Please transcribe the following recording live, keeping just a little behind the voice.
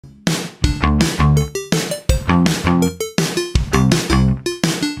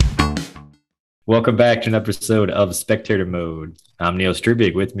Welcome back to an episode of Spectator Mode. I'm Neil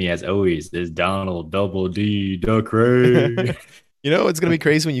Strubig. With me, as always, is Donald Double D Duckray. It's gonna be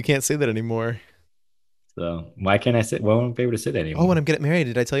crazy when you can't say that anymore. So why can't I sit? Well, I won't be able to sit Oh, when anymore. I'm getting married,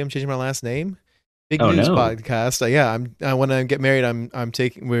 did I tell you I'm changing my last name? Big Oh news no! podcast. Yeah, I'm. When I get married, I'm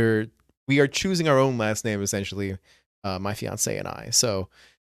taking. We are choosing our own last name essentially. My fiance and I. So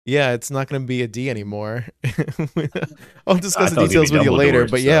yeah, it's not going to be a D anymore. I'll I discuss the thought it was gonna details be with you later.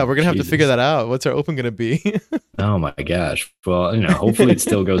 Dumbledore. But yeah, So we're gonna have to figure Jesus. that out. What's our open going to be? Oh my gosh. Well, hopefully it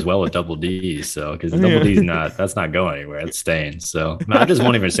still goes well with Double D. So because the Double Yeah. D's that's not going anywhere. It's staying. So I just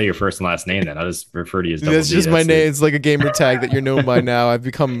won't even say your first and last name. Then I'll just refer to you as Double That's D. just my That's name. it. It's like a gamer tag that you're known by now. I've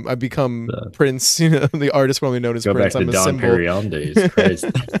become So, Prince. The artist formerly known as go back Prince. to I'm a Don symbol. Perignon days. Christ.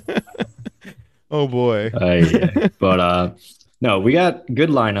 Oh boy. Yeah. But no, we got good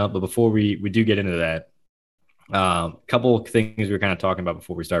lineup. But before we do get into that, a couple of things we were kind of talking about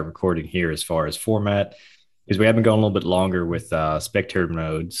before we started recording here, as far as format, is we have been going a little bit longer with spectator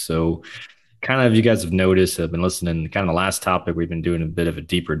mode. So, kind of, you guys have noticed, I've been listening. Kind of the last topic we've been doing a bit of a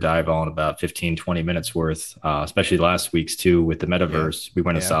deeper dive on, about 15, 20 minutes worth, especially last week's too with the Yeah. metaverse. We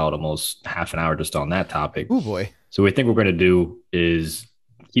went a Yeah. solid almost half an hour just on that topic. Oh boy. So, we think we're going to do is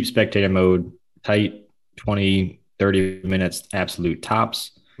keep spectator mode tight, 20, 30 minutes, absolute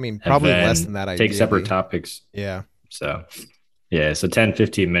tops, I mean, and probably less than then that take separate ideally. topics. Yeah, So, yeah, so 10,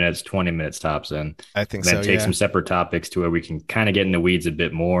 15 minutes, 20 minutes tops in, and I think then so. take Yeah. some separate topics to where we can kind of get in the weeds a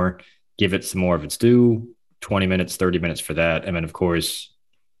bit more, give it some more of its due, 20 minutes, 30 minutes for that. And then, of course,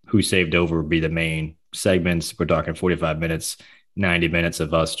 who saved over would be the main segments. We're talking 45 minutes, 90 minutes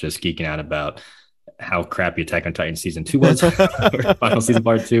of us just geeking out about how crappy Attack on Titan season two was, or final season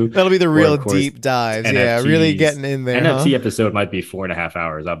part two, That'll be the or real of course deep dives. Yeah, really NFTs. getting in there, huh? NFT episode might be 4.5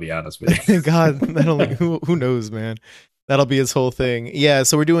 hours. I'll be honest with you. God, that'll who knows, man. That'll be his whole thing. Yeah,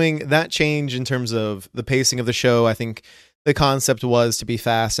 so we're doing that change in terms of the pacing of the show. I think the concept was to be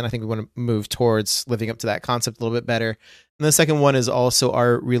fast, and I think we want to move towards living up to that concept a little bit better. And the second one is also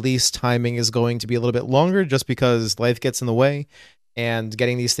our release timing is going to be a little bit longer just because life gets in the way and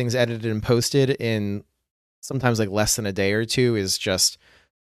getting these things edited and posted in sometimes like less than a day or two is just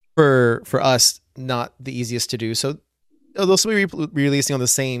for us not the easiest to do. So they'll still be releasing on the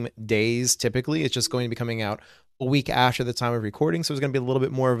same days typically. It's just going to be coming out a week after the time of recording, so there's going to be a little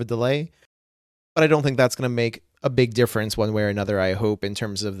bit more of a delay. But I don't think that's going to make a big difference one way or another, I hope, in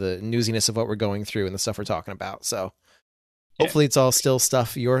terms of the newsiness of what we're going through and the stuff we're talking about. So Yeah. hopefully it's all still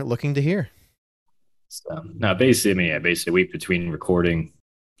stuff you're looking to hear. So now, basically, I mean, yeah, basically, a week between recording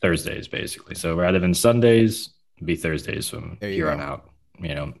Thursdays, basically. So rather than Sundays, it'd be Thursdays from There you here on go. out.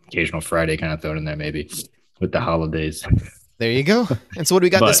 Occasional Friday kind of thrown in there, maybe with the holidays. There you go. And so what do we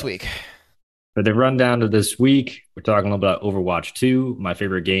got this But week? for the rundown of this week, we're talking a little about Overwatch 2, my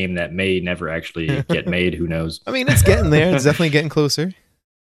favorite game that may never actually get made. Who knows? I mean, it's getting there. It's definitely getting closer.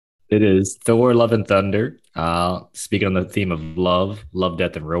 It is Thor: Love and Thunder. Speaking on the theme of love,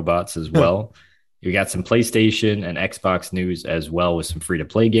 death, and robots as well. We got some PlayStation and Xbox news as well with some free to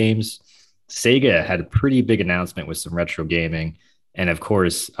play games. Sega had a pretty big announcement with some retro gaming. And of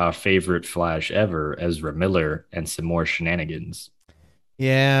course, our favorite Flash ever, Ezra Miller, and some more shenanigans.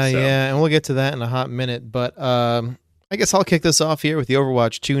 Yeah, So, yeah, and we'll get to that in a hot minute. But I guess I'll kick this off here with the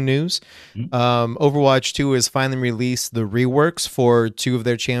Overwatch 2 news. mm, Overwatch 2 has finally released the reworks for two of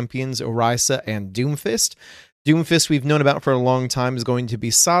their champions, Orisa and Doomfist. Doomfist, we've known about for a long time, is going to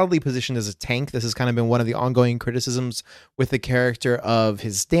be solidly positioned as a tank. This has kind of been one of the ongoing criticisms with the character of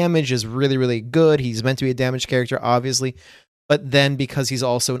his damage is really, really good. He's meant to be a damage character, obviously. But then because he's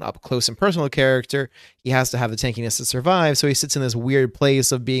also an up close and personal character, he has to have the tankiness to survive. So he sits in this weird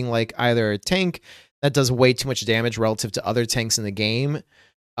place of being like either a tank that does way too much damage relative to other tanks in the game.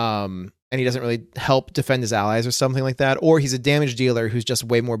 And he doesn't really help defend his allies or something like that. Or he's a damage dealer who's just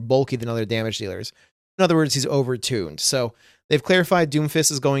way more bulky than other damage dealers. In other words, he's overtuned. So they've clarified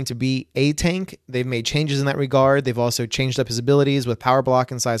Doomfist is going to be a tank. They've made changes in that regard. They've also changed up his abilities with Power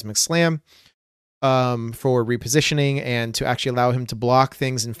Block and Seismic Slam for repositioning and to actually allow him to block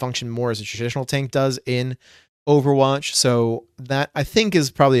things and function more as a traditional tank does in Overwatch. So that I think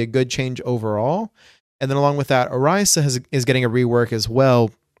is probably a good change overall. And then along with that, Orisa is getting a rework as well.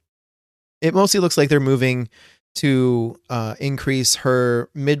 It mostly looks like they're moving to increase her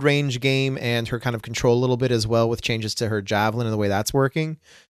mid-range game and her kind of control a little bit as well with changes to her javelin and the way that's working.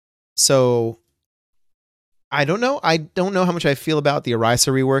 So I don't know. I don't know how much I feel about the Orisa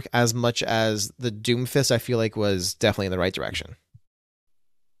rework as much as the Doomfist I feel like was definitely in the right direction.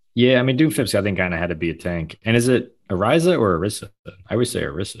 yeah, I mean, Doomfist, I think, kind of had to be a tank. And is it Ariza or Arissa? I always say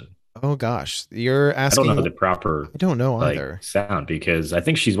Arissa. Oh gosh, you're I don't know asking. the proper I don't know like either. sound because I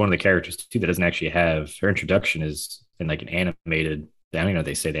think she's one of the characters too that doesn't actually have her introduction is in like an animated. I don't even know if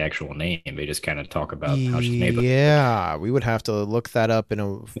they say the actual name. They just kind of talk about how she's made. Yeah, we would have to look that up in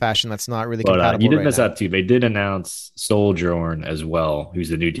a fashion that's not really But you compatible did right miss now. out too. They did announce Sojourn as well, who's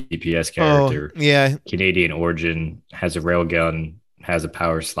the new DPS Oh, character, yeah, Canadian origin, has a railgun, has a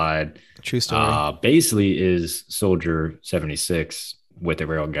power slide. true story. Basically is Soldier 76 with a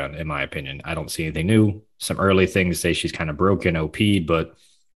railgun, in my opinion. I don't see anything new. Some early things say she's kind of broken, OP, but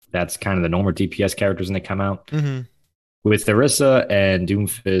that's kind of the normal DPS characters when they come out. Hmm. With Orisa and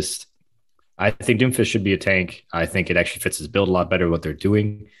Doomfist, I think Doomfist should be a tank. I think it actually fits his build a lot better what they're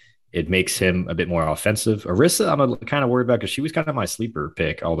doing. It makes him a bit more offensive. Orisa, kind of worried about because she was kind of my sleeper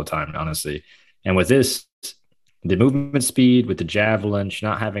pick all the time, honestly. And with this, the movement speed with the javelin, she's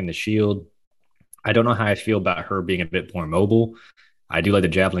not having the shield. I don't know how I feel about her being a bit more mobile. I do like the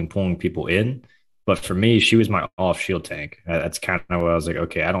javelin pulling people in, but for me, she was my off shield tank. That's kind of what I was like,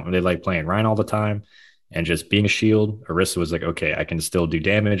 okay, I don't really like playing Ryan all the time and just being a shield. Orisa was like, okay, I can still do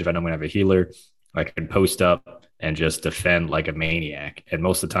damage if I know I'm gonna have a healer. I can post up and just defend like a maniac. And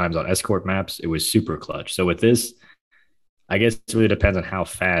most of the times on escort maps, it was super clutch. So with this, I guess it really depends on how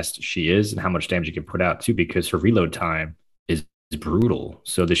fast she is and how much damage you can put out too, because her reload time is brutal.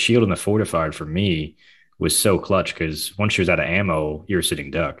 So the shield and the fortified for me was so clutch because once she was out of ammo, you're a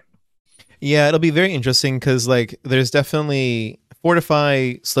sitting duck. Yeah, it'll be very interesting because like there's definitely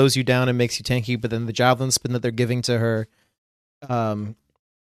fortify slows you down and makes you tanky, but then the javelin spin that they're giving to her um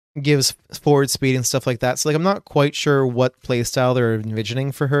gives forward speed and stuff like that. So like I'm not quite sure what playstyle they're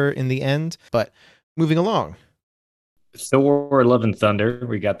envisioning for her in the end, but moving along. Thor: Love and Thunder.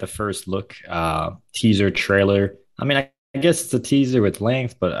 We got the first look teaser trailer. I guess it's a teaser with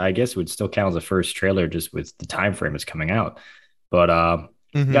length, but I guess it would still count as a first trailer just with the time frame it's coming out. But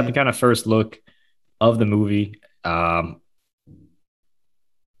got the Hmm. kind of first look of the movie.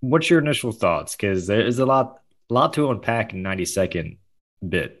 What's your initial thoughts? Because there's lot to unpack in 90-second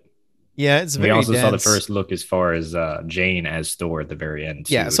bit. Yeah, it's We very also saw the dense. first look as far as Jane as Thor at the very end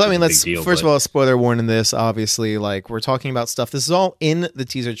Yeah, too, so which I was mean, a big let's deal. first of But all, spoiler warning this. Obviously, like we're talking about stuff. This is all in the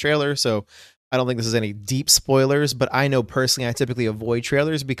teaser trailer, so I don't think this is any deep spoilers. But I know personally, I typically avoid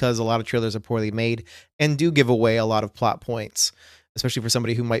trailers because a lot of trailers are poorly made and do give away a lot of plot points, especially for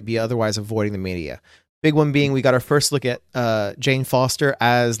somebody who might be otherwise avoiding the media. Big one being we got our first look at Jane Foster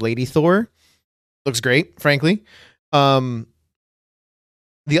as Lady Thor. Looks great, frankly. Um,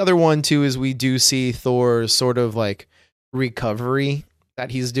 the other one too is we do see Thor's sort of like recovery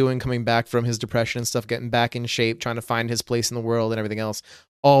that he's doing, coming back from his depression and stuff, getting back in shape, trying to find his place in the world and everything else.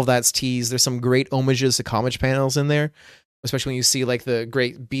 All of that's teased. There's some great homages to comic panels in there, especially when you see like the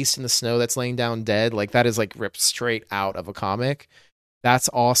great beast in the snow that's laying down dead. Like that is like ripped straight out of a comic. That's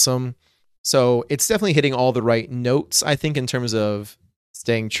awesome. So it's definitely hitting all the right notes, I think, in terms of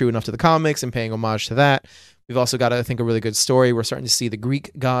staying true enough to the comics and paying homage to that. We've also got, I think, a really good story. We're starting to see the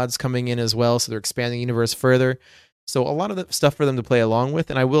Greek gods coming in as well, so they're expanding the universe further. So a lot of the stuff for them to play along with.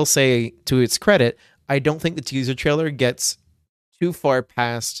 And I will say, to its credit, I don't think the teaser trailer gets too far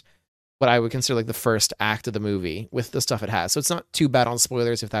past what I would consider like the first act of the movie with the stuff it has. So it's not too bad on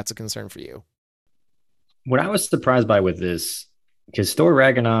spoilers if that's a concern for you. what I was surprised by with this, because Thor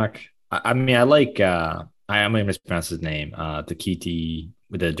Ragnarok, I like I'm gonna mispronounce his name, Takiti,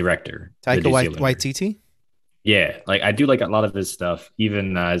 the director, the Taika New Zealander. Waititi? Yeah, like I do like a lot of his stuff.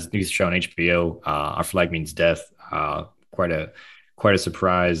 Even his new show on HBO, Our Flag Means Death. Quite a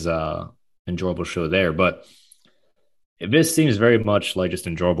surprise, enjoyable show there. But this seems very much like just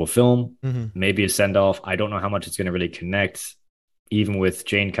enjoyable film. Mm-hmm. Maybe a send off. I don't know how much it's going to really connect, even with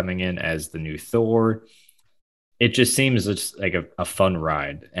Jane coming in as the new Thor. It just seems just like a fun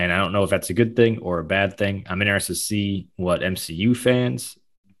ride. And I don't know if that's a good thing or a bad thing. I'm interested to see what MCU fans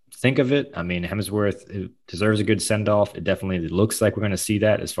think of it. I mean, Hemsworth deserves a good send off. It definitely looks like we're going to see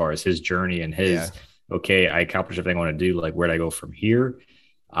that as far as his journey and Yeah. his, okay, I accomplished everything I want to do. Like, where do I go from here?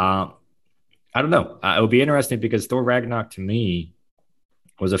 Um, I don't know. It will be interesting because Thor Ragnarok to me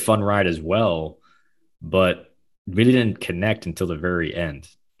was a fun ride as well, but really didn't connect until the very end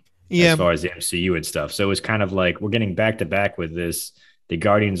as Yeah. far as the MCU and stuff. So it was kind of like we're getting back to back with this. The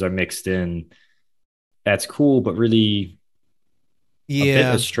Guardians are mixed in. That's cool, but really a bit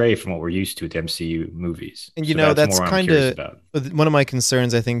Yeah. astray from what we're used to with MCU movies. And So that's that's more what I'm kind curious of about. one of my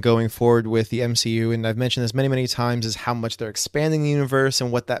concerns, I think, going forward with the MCU, and I've mentioned this many, many times, is how much they're expanding the universe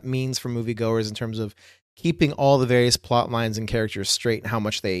and what that means for moviegoers in terms of keeping all the various plot lines and characters straight and how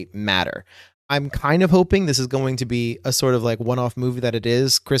much they matter. I'm kind of hoping this is going to be a sort of like one off movie that it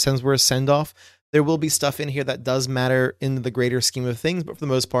is, Chris Hemsworth's send off, There will be stuff in here that does matter in the greater scheme of things, but for the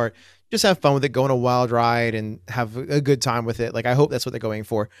most part, just have fun with it, go on a wild ride and have a good time with it. Like, I hope that's what they're going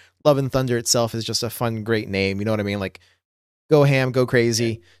for. Love and Thunder itself is just a fun, great name. You know what I mean? Like, go ham, go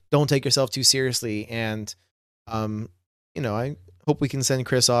crazy. Don't take yourself too seriously. And, um, I hope we can send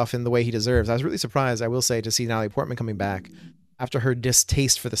Chris off in the way he deserves. I was really surprised, I will say, to see Natalie Portman coming back after her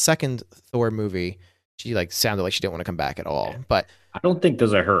distaste for the second Thor movie. She like sounded like she didn't want to come back at all. But I don't think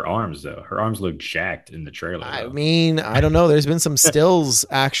those are her arms though. Her arms look jacked in the trailer. I Though. mean, I don't know. There's been some stills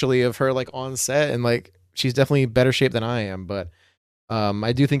actually of her like on set, and like she's definitely better shape than I am. But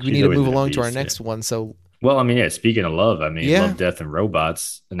I do think we need to move along to our next one. So, well, I mean, yeah. Speaking of love, I mean, Yeah. Love, Death, and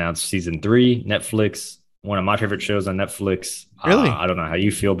Robots announced season 3, Netflix. One of my favorite shows on Netflix. Really? I don't know how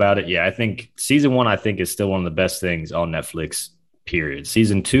you feel about it. Yeah, I think season 1, I think, is still one of the best things on Netflix. Period.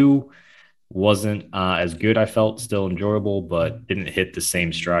 Season 2 wasn't as good. I felt still enjoyable, but didn't hit the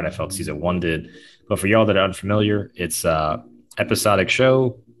same stride I felt season 1 did. But for y'all that are unfamiliar, it's episodic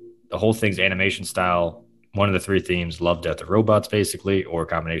show. The whole thing's animation style. One of the 3 themes: love, death, or robots, basically, or a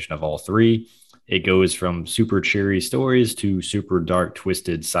combination of all 3. It goes from super cheery stories to super dark,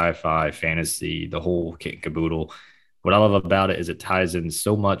 twisted sci-fi, fantasy, the whole kit and caboodle. What I love about it is it ties in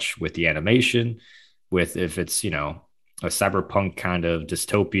so much with the animation, with if it's, a cyberpunk kind of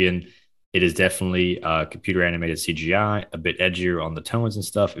dystopian, it is definitely computer animated CGI, a bit edgier on the tones and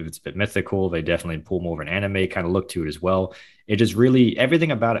stuff. If it's a bit mythical, they definitely pull more of an anime kind of look to it as well. It just really,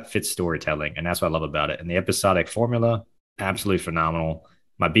 everything about it fits storytelling. And that's what I love about it. And the episodic formula, absolutely phenomenal.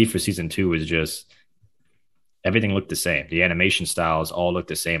 My beef for season 2 is just everything looked the same. The animation styles all looked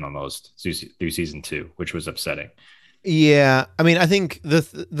the same almost through season 2, which was upsetting. Yeah, I mean, I think the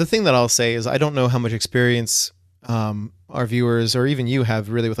thing that I'll say is I don't know how much experience our viewers or even you have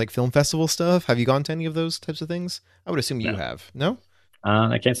really with like film festival stuff. Have you gone to any of those types of things? I would assume you have. No?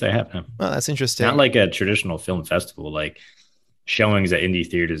 I can't say I have. No. Well, that's interesting. Not like a traditional film festival, like showings at indie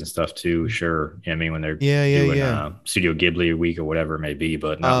theaters and stuff too. Sure. I mean, when they're doing Studio Ghibli week or whatever it may be,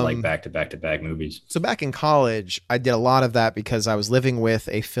 but not like back to back movies. So back in college, I did a lot of that because I was living with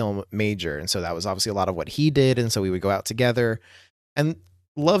a film major. And so that was obviously a lot of what he did. And so we would go out together. And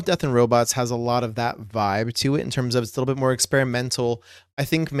Love, Death, and Robots has a lot of that vibe to it in terms of it's a little bit more experimental. I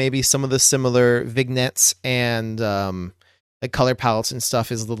think maybe some of the similar vignettes and like color palettes and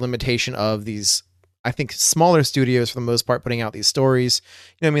stuff is the limitation of these, I think, smaller studios for the most part putting out these stories.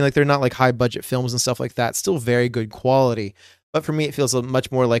 You know what I mean? Like they're not like high budget films and stuff like that. Still very good quality. But for me, it feels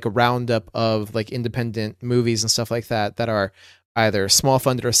much more like a roundup of like independent movies and stuff like that that are either small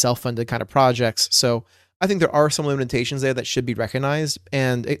funded or self funded kind of projects. So I think there are some limitations there that should be recognized.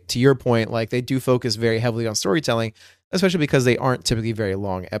 And to your point, like they do focus very heavily on storytelling, especially because they aren't typically very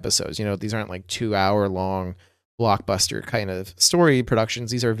long episodes. You know, these aren't like 2-hour long blockbuster kind of story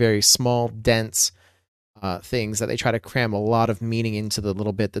productions. These are very small, dense things that they try to cram a lot of meaning into the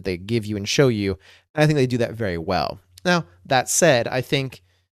little bit that they give you and show you. And I think they do that very well. Now, that said, I think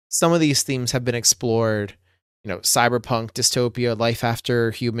some of these themes have been explored. You know, cyberpunk, dystopia, life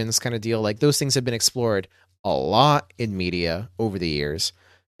after humans kind of deal. Like those things have been explored a lot in media over the years.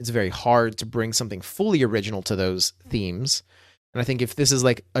 It's very hard to bring something fully original to those themes. And I think if this is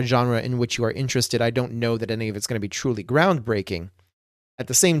like a genre in which you are interested, I don't know that any of it's going to be truly groundbreaking. At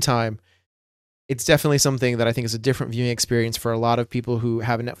the same time, it's definitely something that I think is a different viewing experience for a lot of people who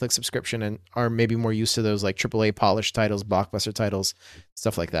have a Netflix subscription and are maybe more used to those like AAA polished titles, blockbuster titles,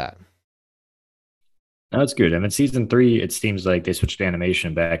 stuff like that. No, that's good. I mean, season 3, it seems like they switched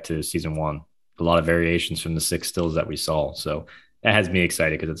animation back to season 1. A lot of variations from the 6 stills that we saw. So that has me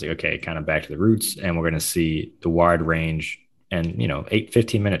excited because it's like, okay, kind of back to the roots. And we're going to see the wide range and,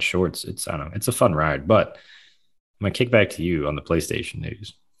 15-minute shorts. I don't know, it's a fun ride. But I'm going to kick back to you on the PlayStation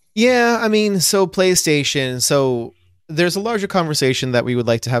news. Yeah, I mean, so PlayStation. So there's a larger conversation that we would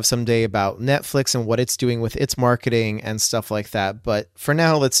like to have someday about Netflix and what it's doing with its marketing and stuff like that. But for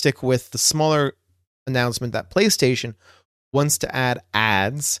now, let's stick with the smaller announcement that PlayStation wants to add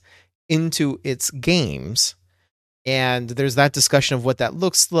ads into its games. And there's that discussion of what that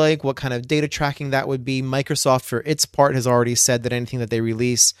looks like, what kind of data tracking that would be. Microsoft, for its part, has already said that anything that they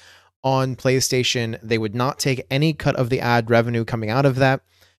release on PlayStation, they would not take any cut of the ad revenue coming out of that,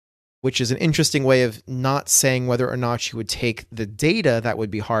 which is an interesting way of not saying whether or not you would take the data that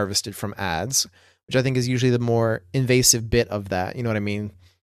would be harvested from ads, which I think is usually the more invasive bit of that. You know what I mean?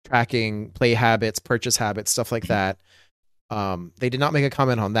 Tracking play habits, purchase habits, stuff like that. They did not make a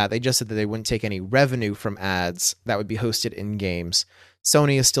comment on that. They just said that they wouldn't take any revenue from ads that would be hosted in games.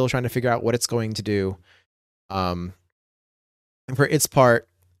 Sony is still trying to figure out what it's going to do. And for its part,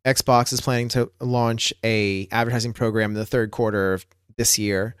 Xbox is planning to launch a advertising program in the third quarter of this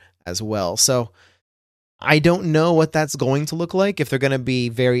year as well. So I don't know what that's going to look like, if they're going to be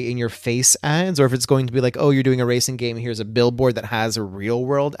very in your face ads, or if it's going to be like, oh, you're doing a racing game, here's a billboard that has a real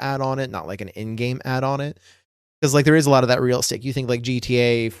world ad on it, not like an in-game ad on it. Because like there is a lot of that realistic. You think like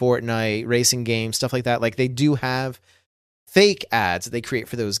GTA, Fortnite, racing games, stuff like that. Like they do have fake ads that they create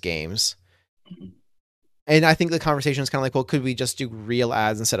for those games. And I think the conversation is kind of like, well, could we just do real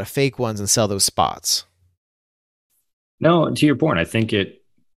ads instead of fake ones and sell those spots? No, to your point, I think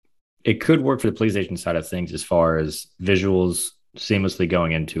it could work for the PlayStation side of things as far as visuals seamlessly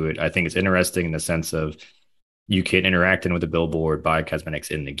going into it. I think it's interesting in the sense of you can interact in with the billboard, buy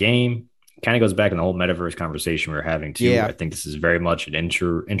cosmetics in the game. Kind of goes back in the whole metaverse conversation we are having too. Yeah. I think this is very much an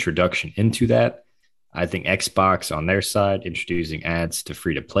introduction into that. I think Xbox on their side introducing ads to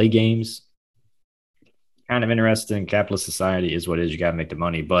free to play games. Kind of interesting. Capitalist society is what it is. You got to make the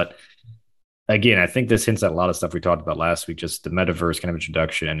money. But again, I think this hints at a lot of stuff we talked about last week, just the metaverse kind of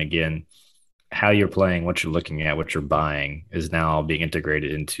introduction. And again, how you're playing, what you're looking at, what you're buying is now being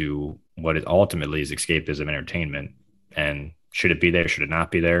integrated into what it ultimately is escapism entertainment. And should it be there? Should it not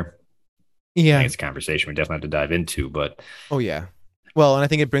be there? I Yeah. think it's a conversation we definitely have to dive into. But Oh, yeah. Well, and I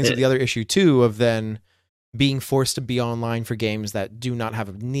think it brings up the other issue too of then being forced to be online for games that do not have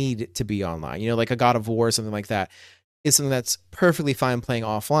a need to be online. You know, like a God of War or something like that is something that's perfectly fine playing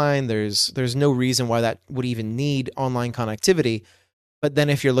offline. There's no reason why that would even need online connectivity. But then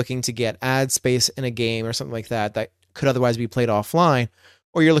if you're looking to get ad space in a game or something like that that could otherwise be played offline,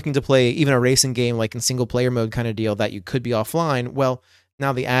 or you're looking to play even a racing game like in single player mode kind of deal that you could be offline, well,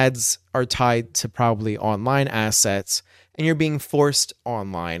 now the ads are tied to probably online assets and you're being forced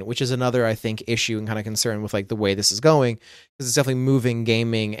online, which is another, I think, issue and kind of concern with like the way this is going, because it's definitely moving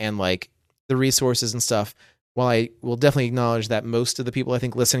gaming and like the resources and stuff. While I will definitely acknowledge that most of the people I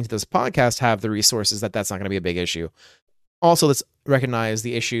think listening to this podcast have the resources, that's not going to be a big issue. Also, let's recognize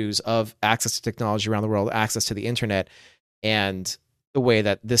the issues of access to technology around the world, access to the internet, and the way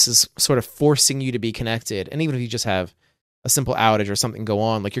that this is sort of forcing you to be connected. And even if you just have a simple outage or something go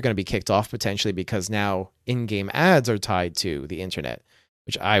on, like you're going to be kicked off potentially because now in-game ads are tied to the internet,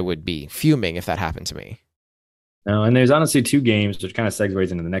 which I would be fuming if that happened to me. no, and there's honestly two games, which kind of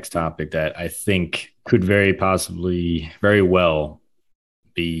segues into the next topic that I think could very possibly, very well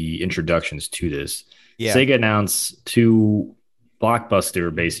be introductions to this. Yeah. Sega announced two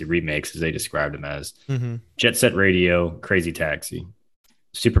blockbuster basically remakes, as they described them as Jet Set Radio, Crazy Taxi.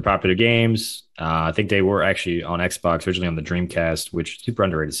 Super popular games. I think they were actually on Xbox, originally on the Dreamcast, which super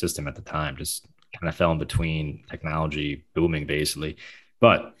underrated system at the time. Just kind of fell in between technology booming, basically.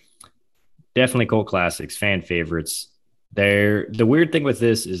 But definitely cult classics, fan favorites. The weird thing with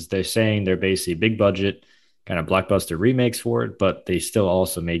this is they're saying they're basically big budget, kind of blockbuster remakes for it, but they still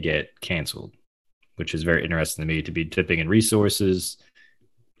also may get canceled, which is very interesting to me to be tipping in resources.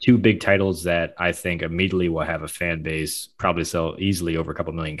 Two big titles that I think immediately will have a fan base, probably sell easily over a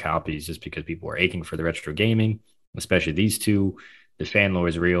couple million copies just because people are aching for the retro gaming, especially these two. The fan lore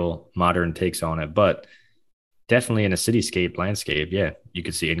is real, modern takes on it, but definitely in a cityscape landscape, yeah, you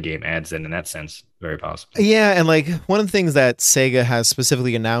could see in-game ads then in that sense, very possible. Yeah, and like one of the things that Sega has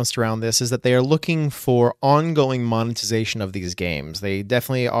specifically announced around this is that they are looking for ongoing monetization of these games. They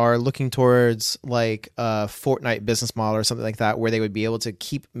definitely are looking towards like a Fortnite business model or something like that, where they would be able to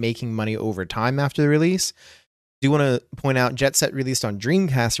keep making money over time after the release. Do want to point out Jet Set released on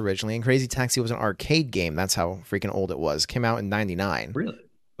Dreamcast originally, and Crazy Taxi was an arcade game. That's how freaking old it was. Came out in '99. Really?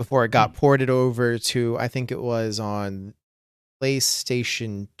 Before it got ported over to, I think it was on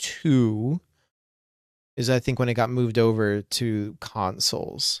PlayStation 2, is I think when it got moved over to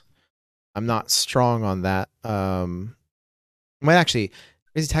consoles. I'm not strong on that. Might actually,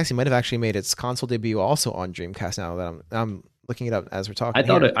 Crazy Taxi might have actually made its console debut also on Dreamcast. Now that I'm looking it up as we're talking. I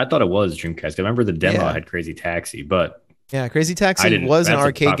thought it was Dreamcast. I remember the demo had Crazy Taxi, but yeah, Crazy Taxi was an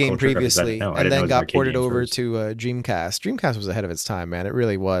arcade game previously, and then got ported over to Dreamcast. Dreamcast was ahead of its time, man. It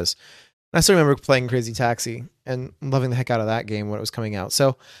really was. And I still remember playing Crazy Taxi and loving the heck out of that game when it was coming out.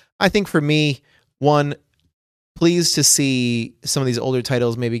 So I think for me, one, pleased to see some of these older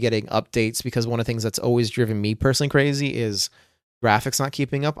titles maybe getting updates, because one of the things that's always driven me personally crazy is graphics not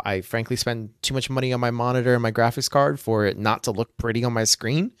keeping up. I frankly spend too much money on my monitor and my graphics card for it not to look pretty on my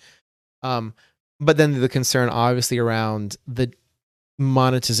screen. But then the concern obviously around the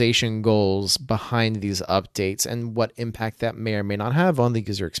monetization goals behind these updates and what impact that may or may not have on the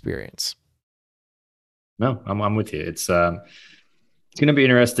user experience. No, I'm with you. It's going to be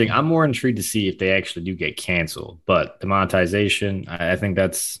interesting. I'm more intrigued to see if they actually do get canceled. But the monetization, I think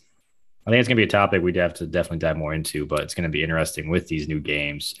it's going to be a topic we'd have to definitely dive more into. But it's going to be interesting with these new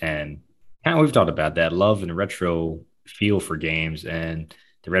games, and kind of we've talked about that love and retro feel for games and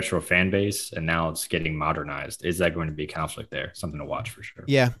the retro fan base, and now it's getting modernized. Is that going to be conflict there? Something to watch for sure.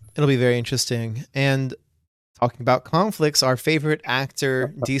 Yeah, it'll be very interesting. And talking about conflicts, our favorite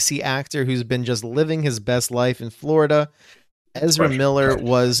actor, DC actor, who's been just living his best life in Florida, Ezra Miller,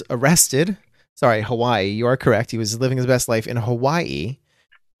 was arrested. Sorry, Hawaii. You are correct. He was living his best life in Hawaii,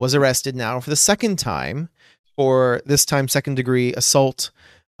 was arrested now for the second time for this time second-degree assault.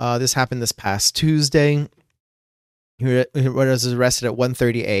 This happened this past Tuesday. He was arrested at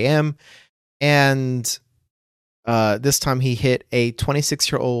 1:30 a.m. And this time he hit a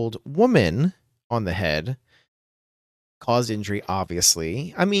 26-year-old woman on the head, caused injury,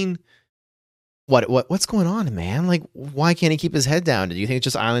 obviously. I mean, what's going on, man? Like, why can't he keep his head down? Do you think it's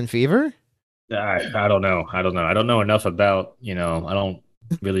just island fever? I don't know. I don't know enough about, I don't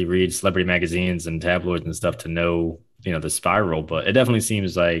really read celebrity magazines and tabloids and stuff to know, the spiral, but it definitely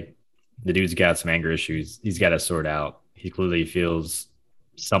seems like the dude's got some anger issues he's got to sort out. He clearly feels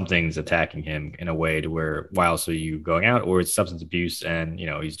something's attacking him in a way to where, why else are you going out? Or it's substance abuse and,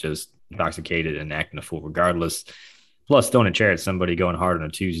 he's just intoxicated and acting a fool regardless. Plus, throwing a chair at somebody going hard on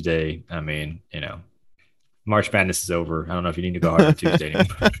a Tuesday. I mean, March Madness is over. I don't know if you need to go hard on Tuesday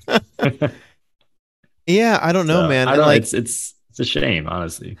anymore. Yeah, I don't know, man. I don't, like, it's a shame,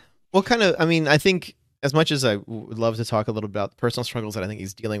 honestly. Well, kind of, I mean, I think as much as I would love to talk a little about the personal struggles that I think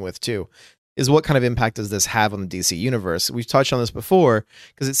he's dealing with too, is what kind of impact does this have on the DC universe? We've touched on this before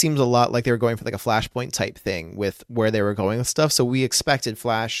because it seems a lot like they were going for like a Flashpoint type thing with where they were going with stuff. So we expected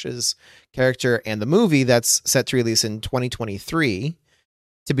Flash's character and the movie that's set to release in 2023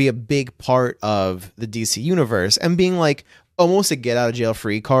 to be a big part of the DC universe and being like almost a get out of jail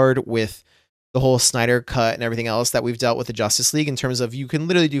free card with the whole Snyder cut and everything else that we've dealt with the Justice League in terms of you can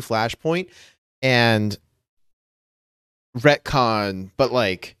literally do Flashpoint and retcon, but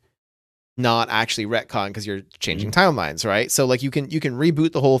like not actually retcon because you're changing timelines, right? So like you can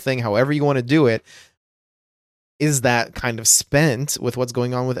reboot the whole thing however you want to do it. Is that kind of spent with what's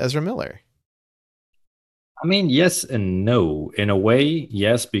going on with Ezra Miller? I mean, yes and no. In a way,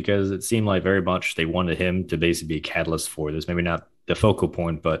 yes, because it seemed like very much they wanted him to basically be a catalyst for this. Maybe not the focal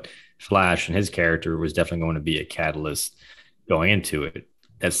point, but Flash and his character was definitely going to be a catalyst going into it.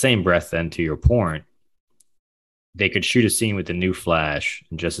 That same breath, then, to your point, they could shoot a scene with the new Flash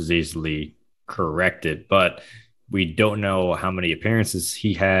and just as easily correct it, but we don't know how many appearances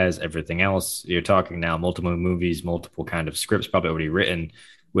he has, everything else. You're talking now multiple movies, multiple kind of scripts probably already written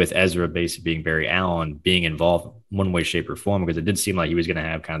with Ezra basically being Barry Allen, being involved one way, shape, or form, because it did seem like he was going to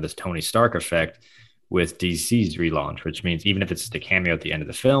have kind of this Tony Stark effect with DC's relaunch, which means even if it's the cameo at the end of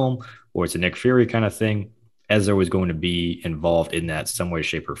the film or it's a Nick Fury kind of thing, Ezra was going to be involved in that some way,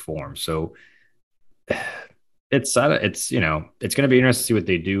 shape, or form. So it's going to be interesting to see what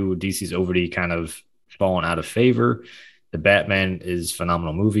they do. DC's already kind of fallen out of favor. The Batman is a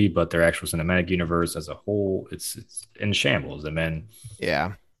phenomenal movie, but their actual cinematic universe as a whole, it's in shambles. And then,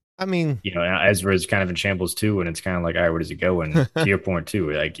 yeah, I mean, Ezra is kind of in shambles too, and it's kind of like, all right, where does he go? And to your point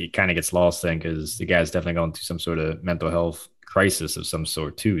too, like he kind of gets lost then because the guy's definitely going through some sort of mental health crisis of some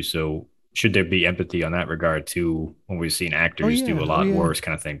sort too. So should there be empathy on that regard too when we've seen actors do a lot worse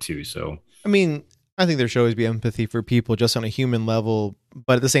kind of thing too? So I mean, I think there should always be empathy for people just on a human level,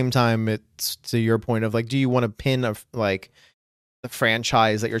 but at the same time, it's to your point of like, do you want to pin the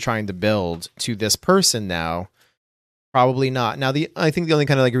franchise that you're trying to build to this person now? Probably not. Now, I think the only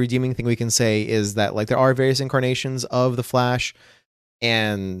kind of like redeeming thing we can say is that like there are various incarnations of the Flash,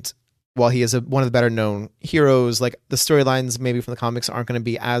 and while he is one of the better known heroes, like the storylines maybe from the comics aren't going to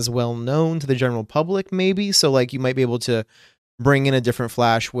be as well known to the general public, maybe. So like you might be able to bring in a different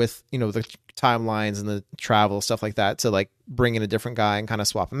Flash with the timelines and the travel stuff like that to like bring in a different guy and kind of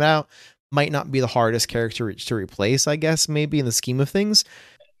swap him out. Might not be the hardest character to replace, I guess, maybe in the scheme of things.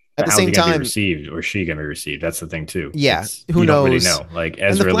 At the same time, received or she gonna be received? That's the thing too. Yeah, who knows? Really know. Like Ezra,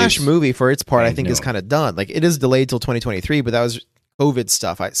 and the Flash movie, for its part, I think is kind of done. Like it is delayed till 2023, but that was COVID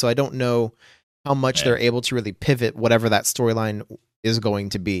stuff. So I don't know how much they're able to really pivot whatever that storyline is going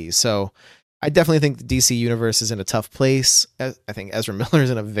to be. So I definitely think the DC universe is in a tough place. I think Ezra Miller is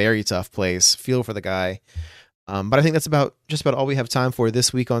in a very tough place. Feel for the guy. But I think that's just about all we have time for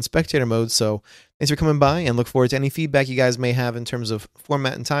this week on Spectator Mode. So thanks for coming by and look forward to any feedback you guys may have in terms of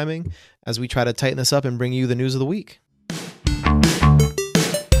format and timing as we try to tighten this up and bring you the news of the week.